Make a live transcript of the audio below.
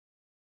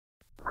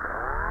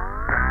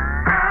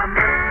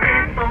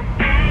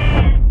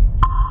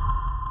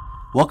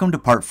Welcome to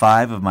part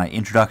 5 of my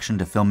Introduction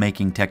to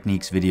Filmmaking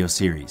Techniques video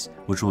series,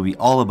 which will be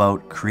all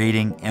about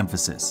creating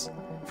emphasis.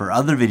 For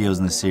other videos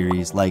in the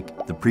series,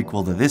 like the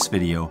prequel to this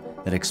video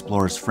that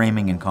explores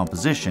framing and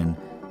composition,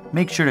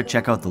 make sure to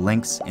check out the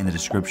links in the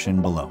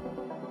description below.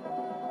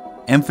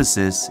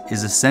 Emphasis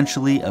is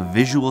essentially a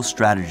visual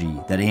strategy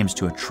that aims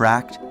to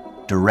attract,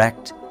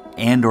 direct,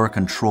 and/or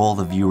control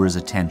the viewer's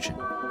attention.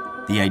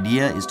 The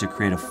idea is to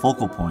create a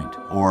focal point,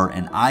 or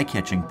an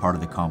eye-catching part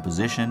of the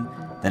composition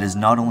that is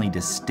not only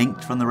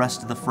distinct from the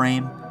rest of the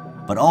frame,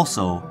 but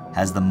also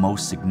has the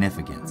most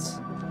significance.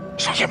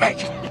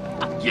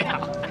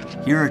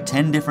 Yeah. Here are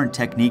 10 different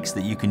techniques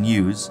that you can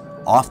use,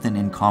 often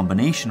in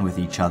combination with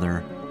each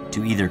other,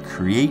 to either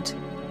create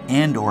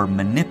and/or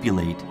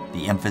manipulate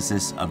the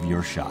emphasis of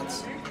your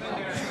shots.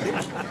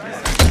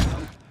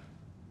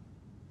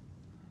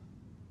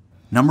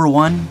 Number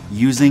 1,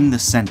 using the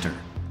center.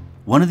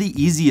 One of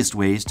the easiest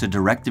ways to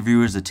direct the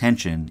viewer's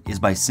attention is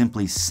by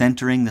simply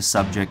centering the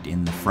subject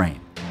in the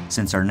frame,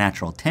 since our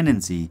natural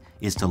tendency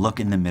is to look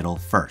in the middle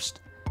first.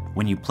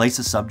 When you place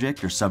a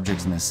subject or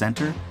subjects in the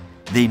center,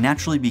 they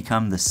naturally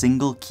become the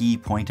single key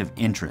point of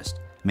interest,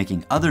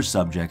 making other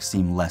subjects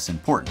seem less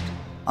important.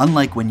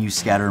 Unlike when you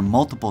scatter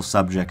multiple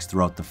subjects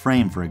throughout the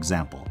frame, for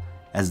example,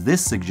 as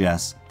this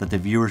suggests that the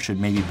viewer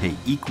should maybe pay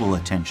equal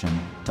attention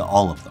to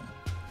all of them.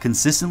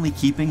 Consistently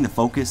keeping the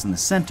focus in the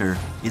center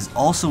is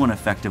also an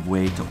effective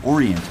way to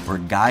orient or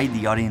guide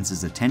the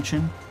audience's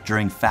attention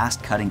during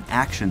fast-cutting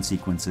action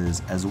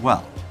sequences as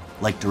well,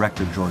 like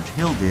director George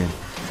Hill did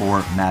for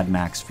Mad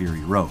Max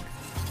Fury Road.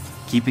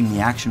 Keeping the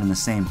action in the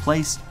same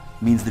place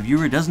means the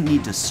viewer doesn't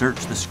need to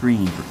search the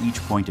screen for each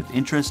point of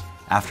interest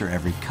after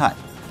every cut,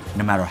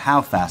 no matter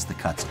how fast the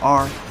cuts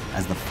are,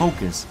 as the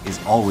focus is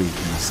always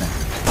in the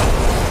center.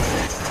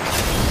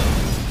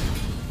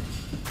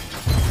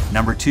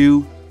 Number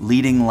 2,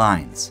 leading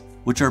lines,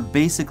 which are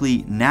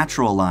basically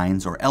natural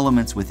lines or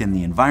elements within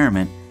the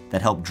environment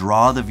that help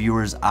draw the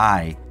viewer's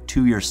eye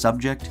to your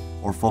subject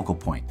or focal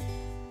point.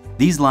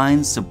 These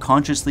lines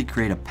subconsciously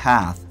create a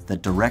path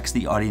that directs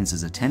the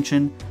audience's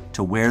attention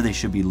to where they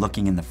should be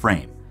looking in the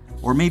frame,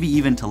 or maybe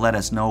even to let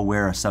us know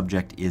where a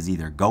subject is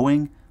either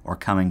going or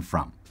coming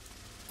from.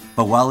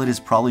 But while it is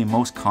probably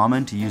most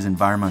common to use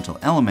environmental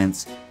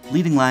elements,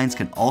 leading lines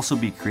can also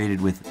be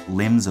created with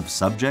limbs of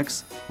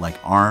subjects, like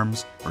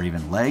arms or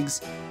even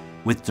legs,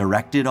 with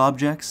directed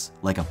objects,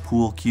 like a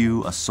pool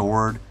cue, a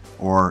sword,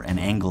 or an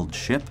angled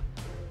ship,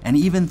 and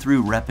even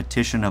through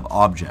repetition of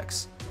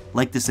objects,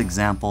 like this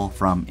example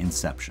from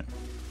Inception.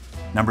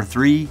 Number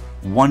 3,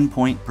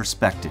 one-point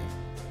perspective.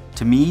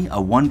 To me,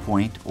 a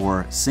one-point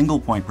or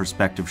single-point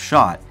perspective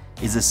shot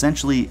is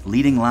essentially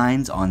leading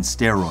lines on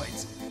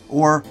steroids,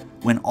 or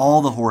when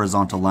all the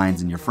horizontal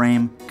lines in your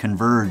frame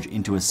converge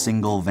into a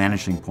single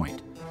vanishing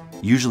point,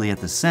 usually at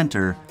the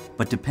center,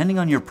 but depending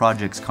on your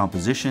project's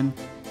composition,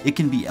 it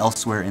can be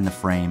elsewhere in the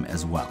frame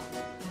as well.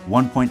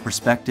 One-point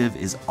perspective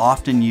is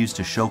often used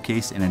to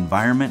showcase an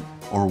environment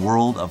or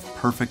world of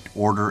perfect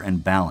order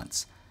and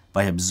balance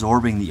by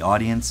absorbing the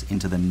audience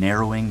into the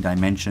narrowing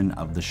dimension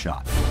of the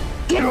shot.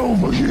 Get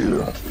over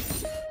here!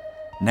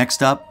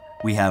 Next up,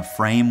 we have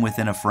frame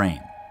within a frame,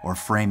 or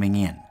framing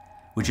in,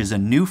 which is a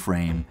new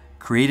frame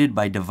created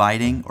by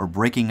dividing or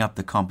breaking up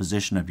the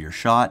composition of your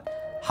shot,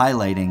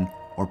 highlighting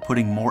or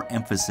putting more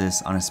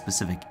emphasis on a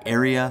specific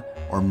area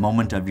or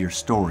moment of your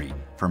story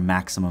for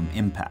maximum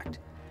impact.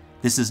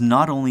 This is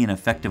not only an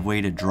effective way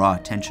to draw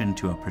attention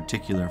to a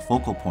particular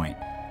focal point,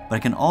 but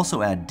it can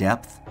also add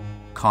depth,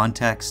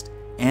 context,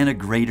 and a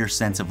greater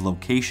sense of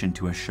location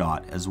to a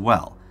shot as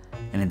well.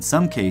 And in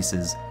some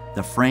cases,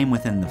 the frame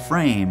within the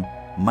frame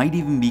might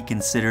even be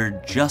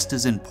considered just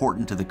as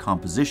important to the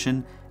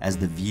composition as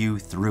the view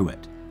through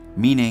it,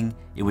 meaning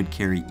it would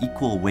carry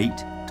equal weight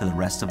to the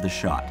rest of the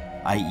shot,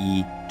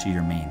 i.e. to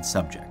your main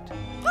subject.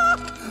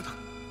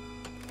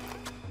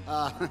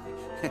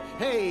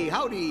 Hey,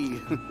 howdy.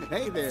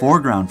 Hey there.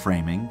 Foreground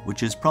framing,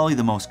 which is probably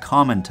the most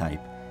common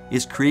type,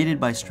 is created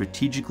by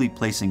strategically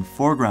placing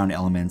foreground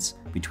elements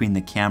between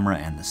the camera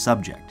and the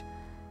subject.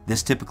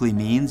 This typically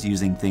means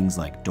using things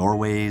like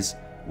doorways,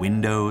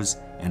 windows,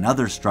 and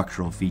other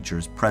structural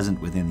features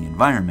present within the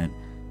environment,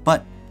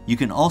 but you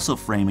can also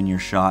frame in your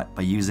shot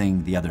by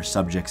using the other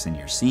subjects in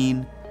your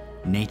scene,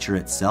 nature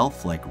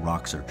itself like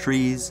rocks or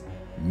trees,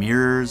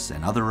 mirrors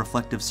and other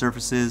reflective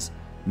surfaces,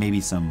 maybe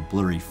some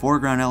blurry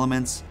foreground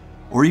elements,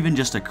 or even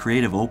just a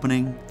creative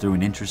opening through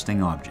an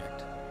interesting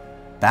object.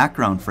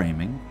 Background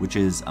framing, which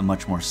is a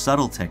much more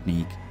subtle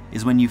technique,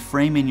 is when you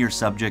frame in your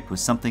subject with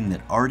something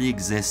that already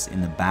exists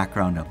in the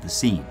background of the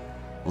scene,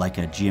 like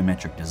a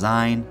geometric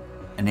design,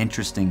 an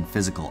interesting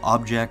physical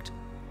object,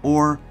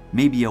 or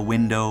maybe a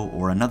window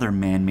or another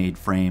man-made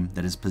frame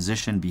that is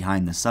positioned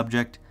behind the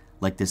subject,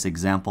 like this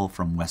example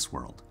from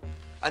Westworld.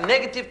 A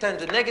negative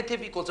times a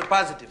negative equals a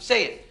positive.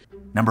 Say it.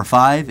 Number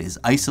 5 is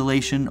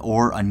isolation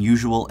or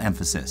unusual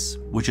emphasis,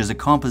 which is a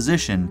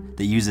composition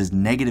that uses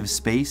negative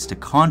space to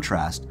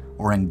contrast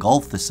or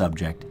engulf the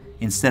subject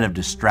instead of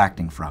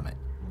distracting from it.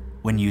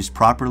 When used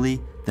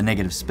properly, the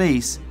negative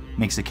space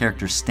makes a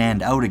character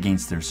stand out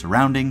against their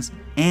surroundings,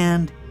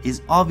 and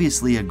is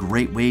obviously a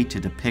great way to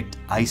depict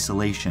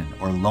isolation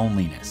or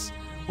loneliness,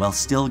 while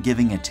still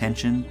giving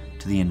attention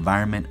to the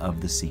environment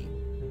of the scene.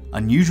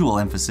 Unusual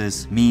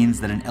emphasis means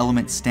that an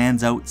element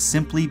stands out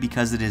simply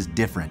because it is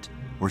different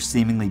or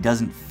seemingly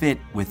doesn't fit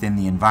within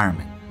the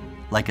environment,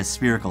 like a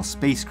spherical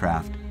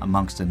spacecraft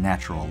amongst a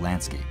natural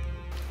landscape.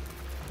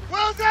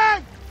 Well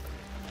done!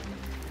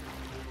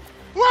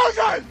 Well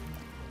done!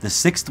 The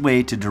sixth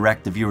way to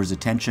direct the viewer's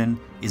attention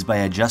is by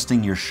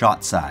adjusting your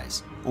shot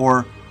size,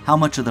 or how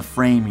much of the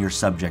frame your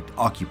subject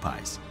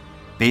occupies.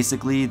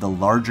 Basically, the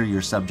larger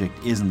your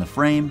subject is in the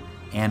frame,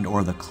 and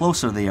or the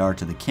closer they are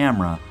to the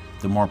camera,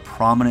 the more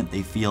prominent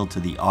they feel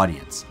to the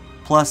audience.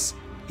 Plus,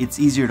 it's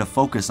easier to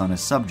focus on a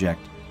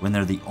subject when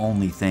they're the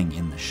only thing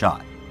in the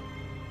shot.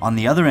 On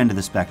the other end of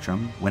the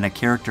spectrum, when a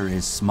character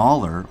is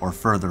smaller or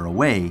further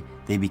away,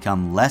 they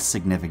become less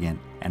significant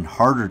and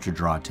harder to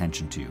draw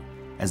attention to,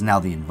 as now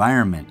the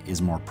environment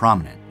is more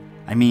prominent.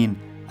 I mean,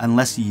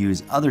 unless you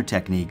use other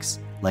techniques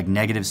like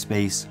negative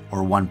space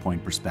or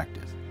one-point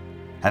perspective.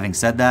 Having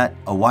said that,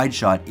 a wide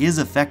shot is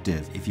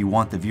effective if you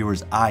want the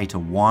viewer's eye to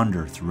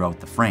wander throughout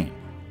the frame,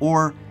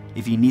 or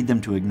if you need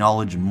them to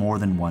acknowledge more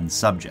than one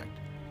subject.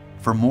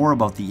 For more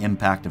about the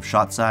impact of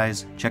shot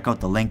size, check out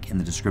the link in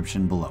the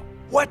description below.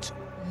 What?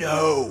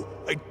 No,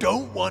 I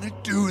don't want to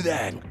do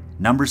that.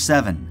 Number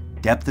 7,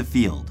 depth of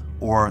field,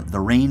 or the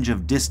range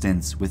of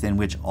distance within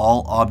which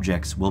all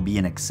objects will be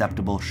in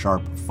acceptable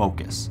sharp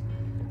focus.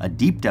 A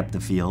deep depth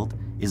of field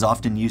is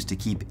often used to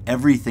keep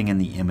everything in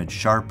the image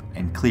sharp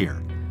and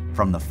clear,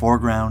 from the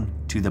foreground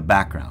to the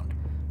background,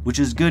 which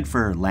is good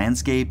for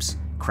landscapes,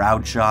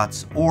 crowd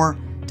shots, or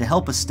to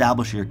help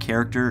establish your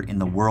character in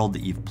the world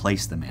that you've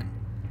placed them in.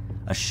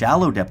 A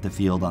shallow depth of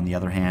field, on the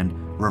other hand,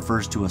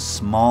 refers to a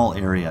small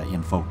area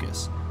in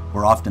focus,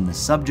 where often the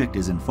subject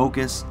is in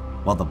focus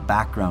while the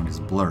background is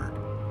blurred.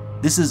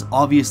 This is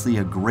obviously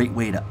a great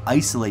way to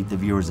isolate the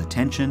viewer's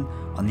attention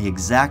on the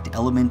exact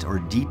element or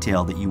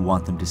detail that you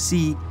want them to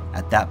see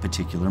at that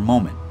particular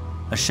moment.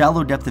 A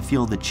shallow depth of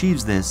field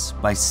achieves this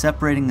by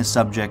separating the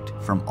subject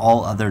from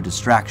all other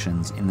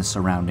distractions in the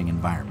surrounding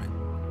environment.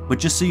 But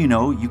just so you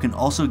know, you can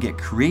also get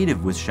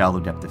creative with shallow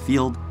depth of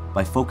field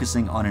by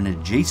focusing on an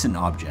adjacent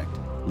object,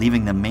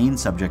 leaving the main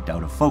subject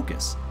out of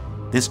focus.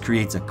 This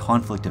creates a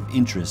conflict of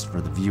interest for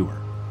the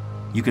viewer.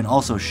 You can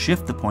also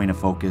shift the point of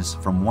focus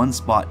from one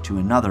spot to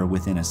another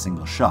within a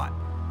single shot,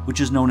 which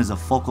is known as a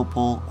focal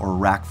pull or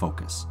rack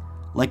focus,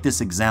 like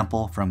this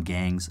example from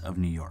Gangs of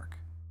New York.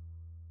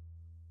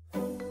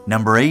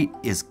 Number 8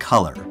 is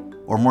color,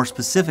 or more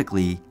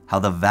specifically, how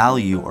the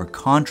value or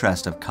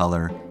contrast of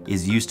color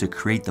is used to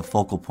create the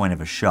focal point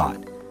of a shot,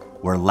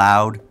 where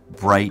loud,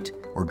 bright,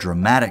 or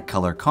dramatic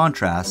color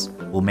contrasts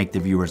will make the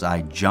viewer's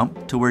eye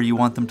jump to where you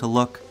want them to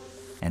look,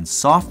 and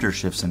softer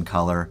shifts in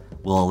color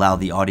will allow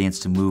the audience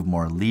to move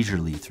more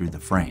leisurely through the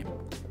frame.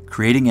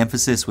 Creating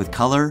emphasis with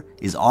color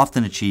is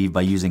often achieved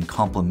by using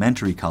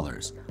complementary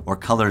colors, or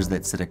colors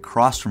that sit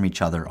across from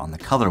each other on the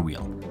color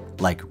wheel,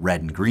 like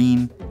red and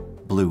green,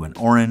 blue and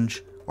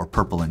orange, or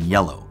purple and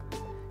yellow.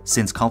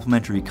 Since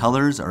complementary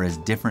colors are as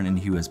different in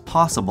hue as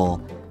possible,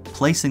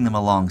 placing them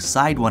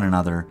alongside one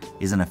another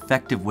is an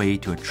effective way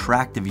to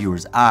attract the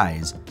viewer's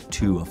eyes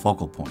to a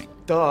focal point.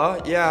 Duh,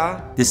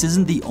 yeah. This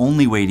isn't the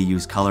only way to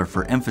use color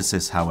for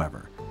emphasis,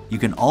 however. You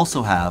can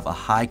also have a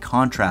high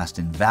contrast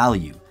in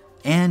value,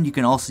 and you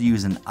can also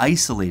use an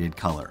isolated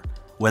color,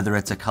 whether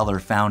it's a color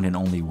found in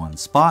only one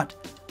spot,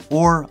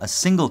 or a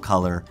single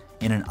color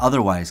in an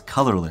otherwise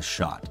colorless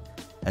shot,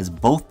 as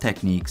both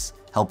techniques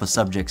help a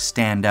subject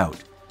stand out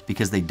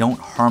because they don't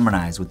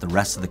harmonize with the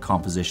rest of the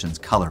composition's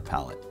color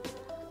palette.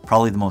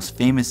 Probably the most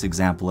famous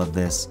example of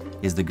this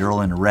is the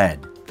girl in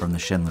red from the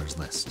Schindler's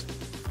List.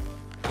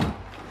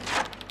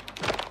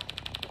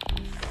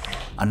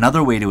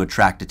 Another way to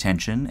attract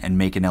attention and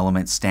make an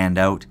element stand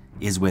out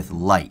is with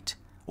light,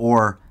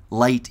 or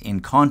light in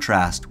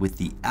contrast with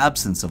the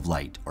absence of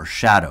light or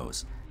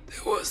shadows.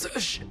 There was a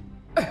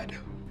shadow.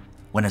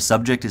 When a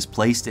subject is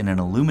placed in an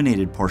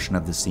illuminated portion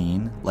of the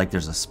scene, like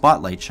there's a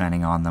spotlight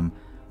shining on them,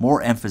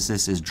 more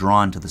emphasis is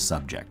drawn to the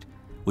subject,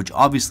 which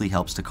obviously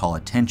helps to call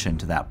attention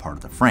to that part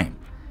of the frame.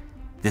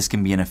 This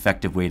can be an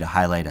effective way to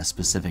highlight a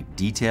specific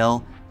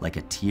detail, like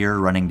a tear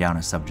running down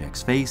a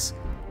subject's face,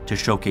 to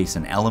showcase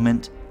an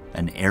element,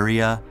 an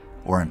area,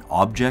 or an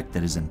object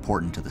that is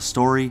important to the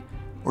story,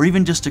 or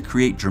even just to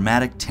create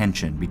dramatic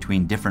tension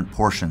between different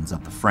portions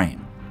of the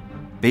frame.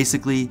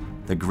 Basically,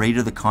 the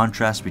greater the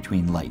contrast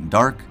between light and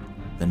dark,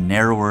 the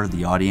narrower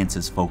the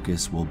audience's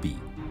focus will be.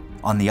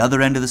 On the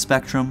other end of the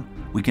spectrum,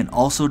 we can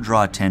also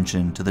draw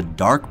attention to the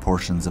dark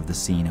portions of the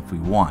scene if we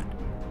want,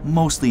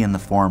 mostly in the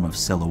form of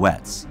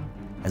silhouettes,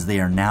 as they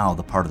are now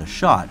the part of the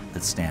shot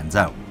that stands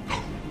out.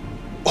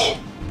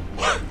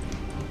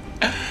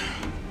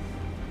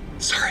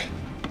 Sorry.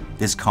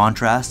 This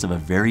contrast of a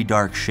very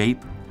dark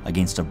shape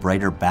against a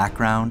brighter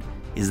background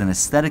is an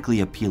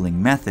aesthetically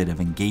appealing method of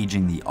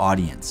engaging the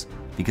audience,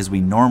 because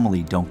we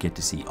normally don't get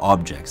to see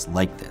objects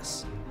like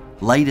this.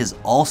 Light is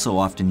also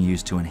often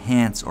used to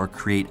enhance or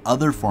create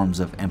other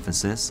forms of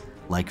emphasis,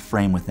 like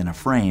frame within a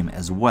frame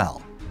as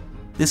well.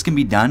 This can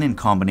be done in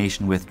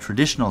combination with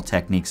traditional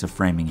techniques of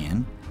framing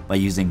in, by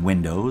using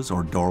windows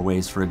or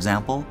doorways for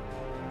example,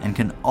 and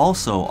can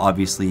also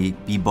obviously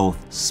be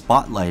both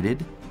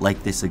spotlighted,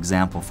 like this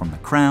example from The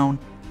Crown,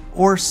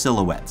 or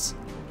silhouettes,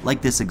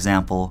 like this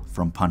example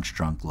from Punch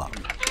Drunk Love.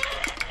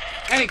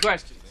 Any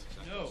questions?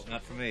 No,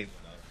 not for me.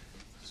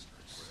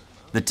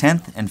 The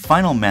 10th and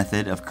final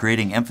method of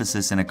creating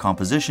emphasis in a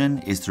composition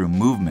is through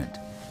movement.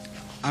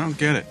 I don't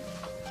get it.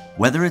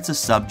 Whether it's a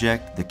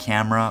subject, the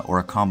camera, or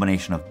a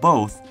combination of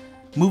both,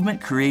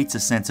 movement creates a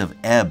sense of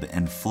ebb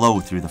and flow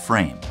through the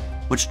frame,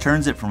 which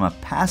turns it from a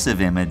passive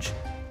image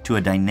to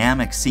a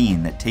dynamic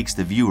scene that takes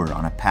the viewer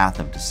on a path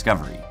of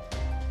discovery.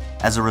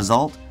 As a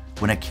result,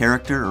 when a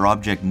character or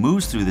object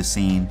moves through the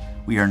scene,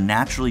 we are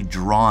naturally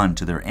drawn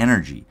to their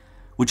energy,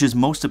 which is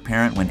most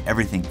apparent when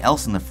everything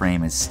else in the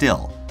frame is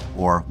still,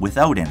 or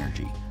without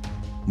energy.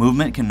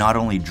 Movement can not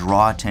only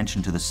draw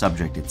attention to the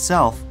subject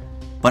itself,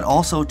 but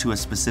also to a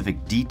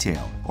specific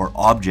detail or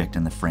object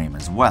in the frame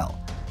as well.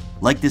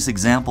 Like this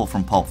example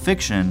from Pulp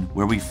Fiction,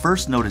 where we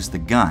first notice the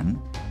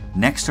gun,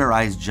 next our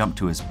eyes jump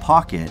to his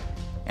pocket,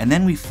 and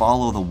then we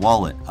follow the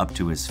wallet up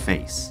to his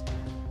face.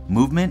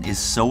 Movement is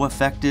so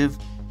effective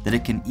that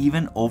it can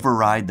even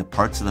override the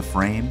parts of the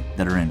frame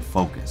that are in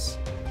focus.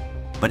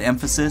 But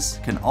emphasis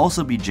can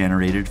also be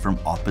generated from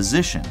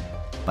opposition,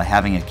 by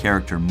having a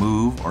character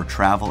move or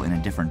travel in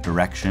a different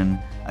direction,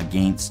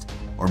 against,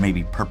 or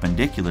maybe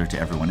perpendicular to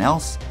everyone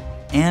else,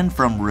 and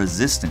from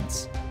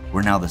resistance,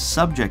 where now the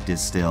subject is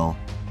still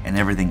and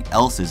everything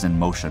else is in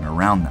motion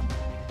around them.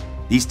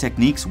 These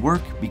techniques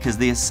work because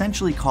they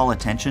essentially call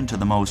attention to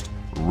the most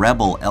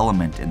rebel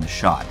element in the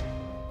shot,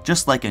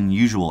 just like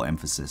unusual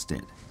emphasis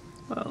did.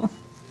 Whoa.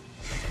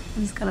 I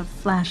just got a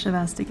flash of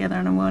us together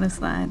on a water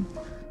slide.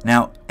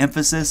 Now,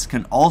 emphasis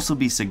can also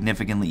be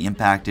significantly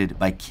impacted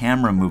by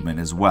camera movement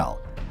as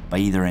well, by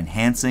either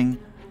enhancing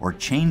or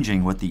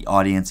changing what the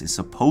audience is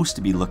supposed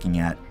to be looking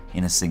at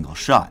in a single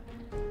shot.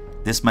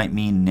 This might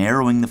mean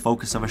narrowing the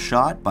focus of a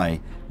shot by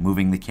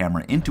moving the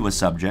camera into a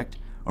subject,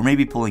 or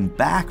maybe pulling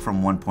back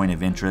from one point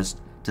of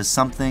interest to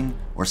something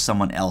or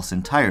someone else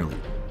entirely.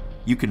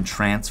 You can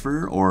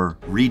transfer or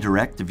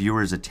redirect the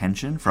viewer's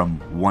attention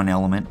from one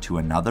element to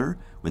another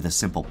with a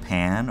simple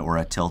pan or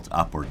a tilt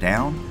up or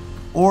down,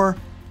 or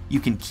you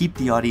can keep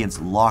the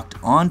audience locked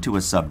onto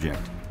a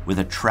subject with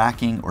a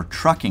tracking or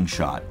trucking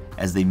shot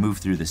as they move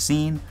through the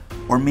scene,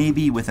 or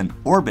maybe with an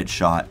orbit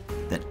shot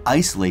that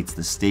isolates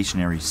the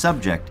stationary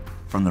subject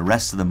from the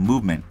rest of the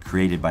movement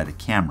created by the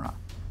camera.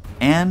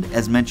 And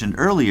as mentioned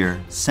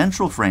earlier,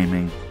 central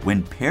framing,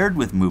 when paired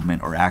with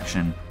movement or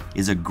action,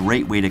 is a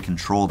great way to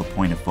control the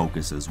point of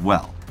focus as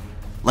well.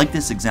 Like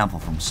this example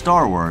from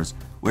Star Wars,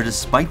 where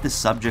despite the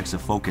subjects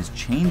of focus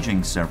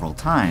changing several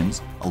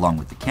times, along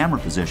with the camera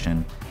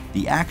position,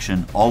 the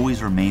action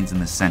always remains in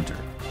the center,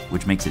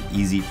 which makes it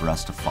easy for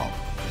us to follow.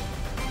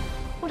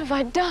 What have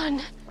I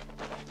done?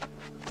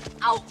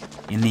 Ow!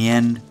 In the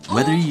end,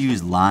 whether you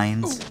use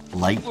lines,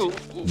 light,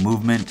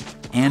 movement,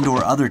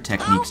 and/or other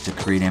techniques to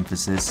create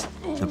emphasis,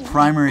 the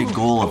primary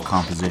goal of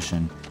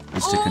composition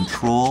is to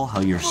control how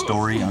your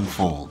story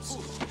unfolds,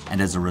 and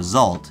as a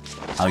result,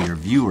 how your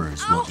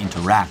viewers will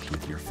interact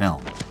with your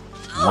film,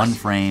 one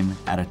frame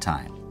at a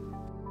time.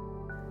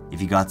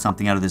 If you got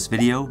something out of this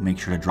video, make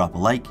sure to drop a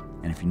like,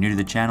 and if you're new to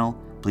the channel,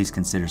 please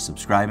consider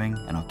subscribing,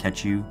 and I'll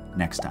catch you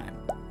next time.